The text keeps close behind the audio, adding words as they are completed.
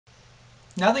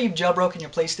Now that you've jailbroken your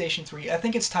PlayStation 3, I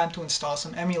think it's time to install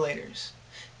some emulators.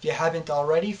 If you haven't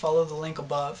already, follow the link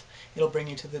above. It'll bring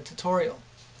you to the tutorial.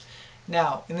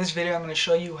 Now, in this video I'm going to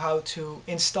show you how to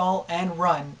install and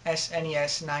run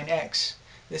SNES9x.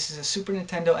 This is a Super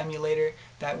Nintendo emulator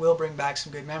that will bring back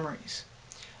some good memories.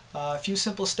 A few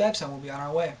simple steps and we'll be on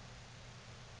our way.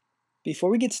 Before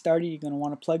we get started, you're going to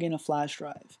want to plug in a flash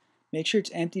drive. Make sure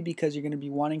it's empty because you're going to be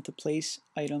wanting to place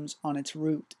items on its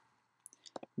root.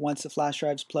 Once the flash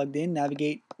drive is plugged in,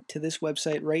 navigate to this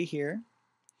website right here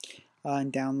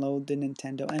and download the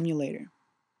Nintendo emulator.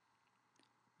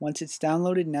 Once it's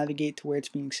downloaded, navigate to where it's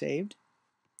being saved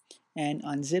and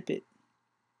unzip it.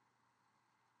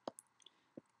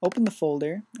 Open the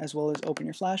folder as well as open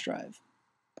your flash drive.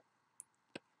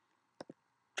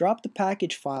 Drop the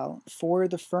package file for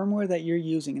the firmware that you're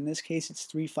using. In this case, it's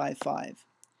 355.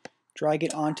 Drag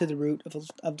it onto the root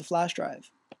of the flash drive.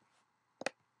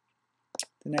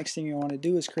 The next thing you want to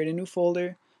do is create a new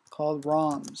folder called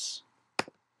ROMs.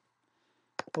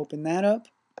 Open that up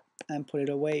and put it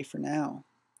away for now.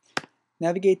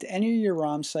 Navigate to any of your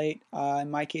ROM site. In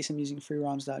my case, I'm using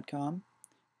freeroms.com.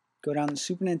 Go down to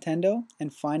Super Nintendo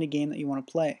and find a game that you want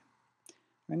to play.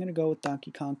 I'm going to go with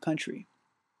Donkey Kong Country.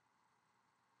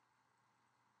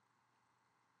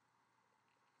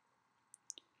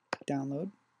 Download.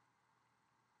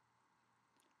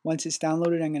 Once it's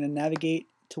downloaded, I'm going to navigate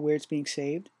to where it's being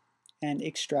saved and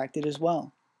extract it as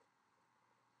well.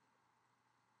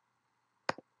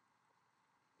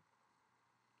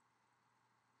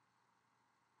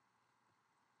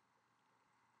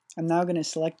 I'm now going to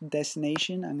select the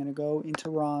destination. I'm going to go into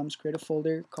ROMs, create a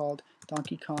folder called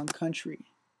Donkey Kong Country.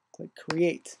 Click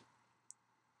Create.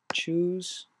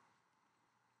 Choose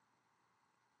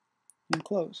and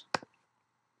close.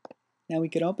 Now we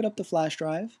can open up the flash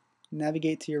drive,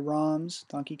 navigate to your ROMs,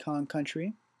 Donkey Kong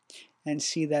Country, and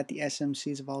see that the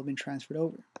SMCs have all been transferred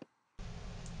over.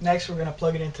 Next, we're going to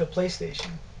plug it into the PlayStation.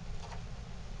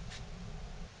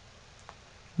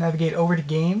 Navigate over to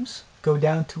Games, go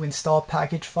down to Install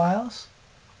Package Files,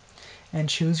 and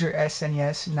choose your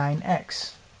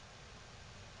SNES9x.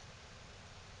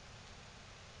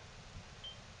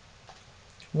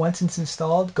 Once it's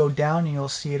installed, go down and you'll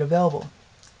see it available.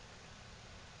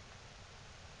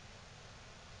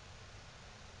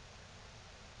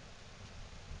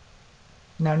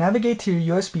 Now navigate to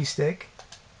your USB stick,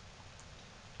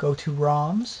 go to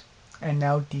ROMs, and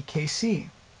now DKC.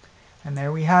 And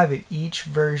there we have it, each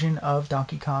version of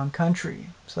Donkey Kong Country.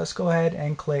 So let's go ahead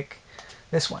and click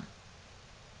this one.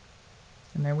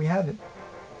 And there we have it.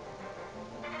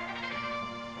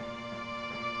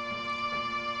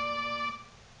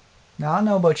 Now I don't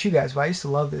know about you guys, but I used to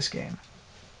love this game.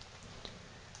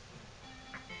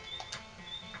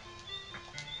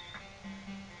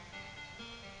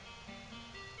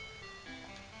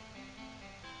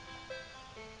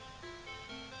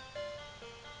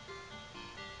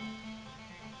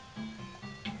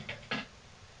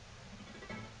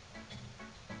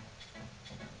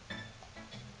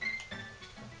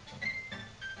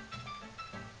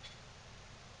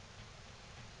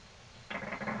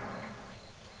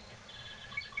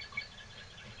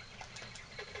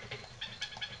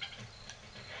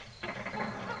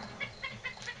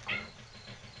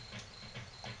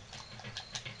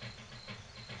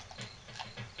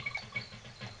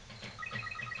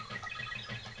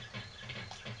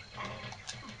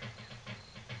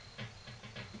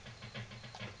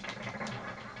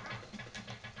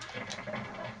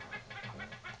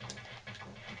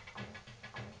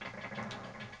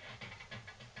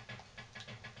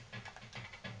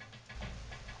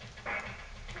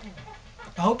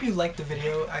 I hope you liked the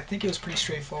video. I think it was pretty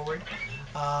straightforward.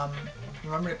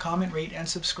 Remember to comment, rate, and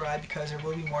subscribe because there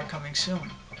will be more coming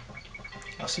soon.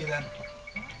 I'll see you then.